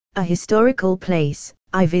a historical place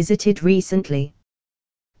I visited recently.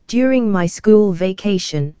 During my school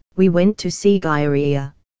vacation, we went to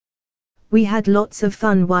Sigiriya. We had lots of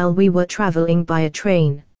fun while we were traveling by a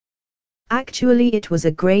train. Actually, it was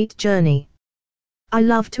a great journey. I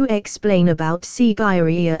love to explain about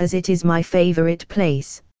Sigiriya as it is my favorite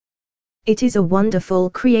place. It is a wonderful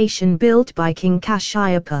creation built by King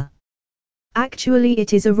Kashyapa. Actually,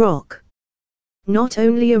 it is a rock. Not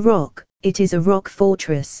only a rock, it is a rock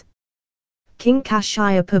fortress. King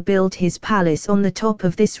Kashyapa built his palace on the top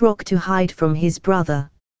of this rock to hide from his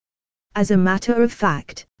brother. As a matter of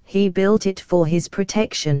fact, he built it for his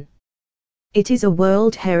protection. It is a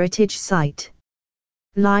World Heritage Site.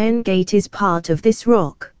 Lion Gate is part of this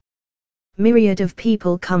rock. Myriad of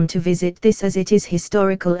people come to visit this as it is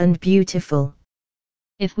historical and beautiful.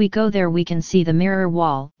 If we go there we can see the Mirror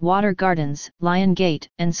Wall, Water Gardens, Lion Gate,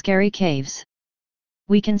 and Scary Caves.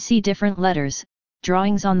 We can see different letters,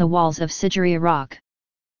 drawings on the walls of Sigiriya Rock.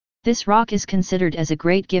 This rock is considered as a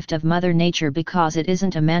great gift of Mother Nature because it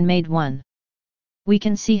isn't a man-made one. We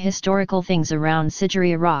can see historical things around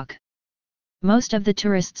Sigiriya Rock. Most of the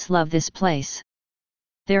tourists love this place.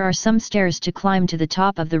 There are some stairs to climb to the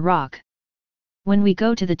top of the rock. When we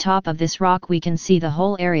go to the top of this rock we can see the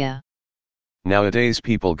whole area. Nowadays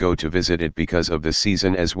people go to visit it because of the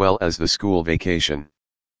season as well as the school vacation.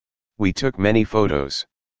 We took many photos.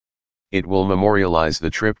 It will memorialize the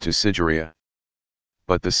trip to Sigiriya.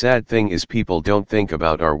 But the sad thing is people don't think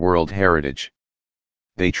about our world heritage.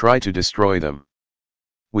 They try to destroy them.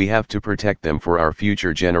 We have to protect them for our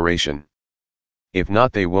future generation. If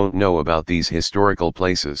not, they won't know about these historical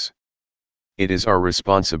places. It is our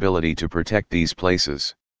responsibility to protect these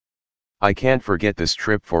places. I can't forget this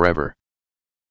trip forever.